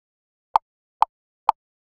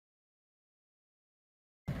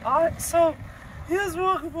So here's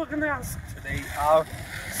what we're gonna ask today.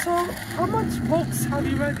 So how much books have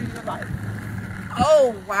you read in your life?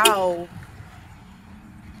 Oh, wow.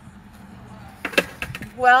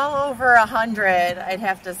 Well over 100, I'd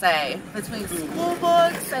have to say. Between school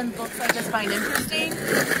books and books I just find interesting,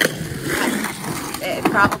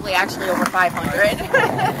 probably actually over 500.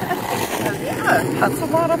 Yeah. That's a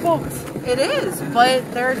lot of books. It is,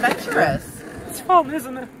 but they're adventurous. It's fun,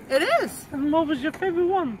 isn't it? It is. And what was your favorite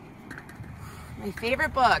one? My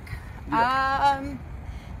favorite book? Yeah.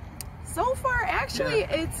 So far, actually,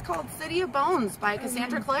 it's called City of Bones by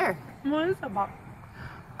Cassandra Clare. What is it about?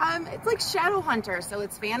 It's like Shadowhunter, so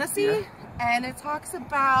it's fantasy, and it talks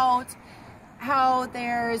about how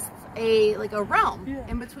there's a realm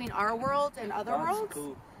in between our world and other worlds.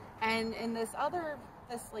 Cool. And in this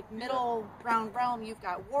like middle ground realm, you've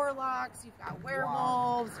got warlocks, you've got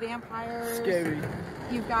werewolves, vampires. Scary.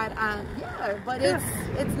 You've got but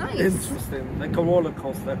it's nice. Interesting, like a roller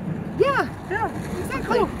coaster. Yeah, Yeah,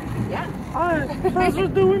 exactly. cool. Yeah. Alright, pleasure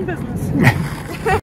doing business.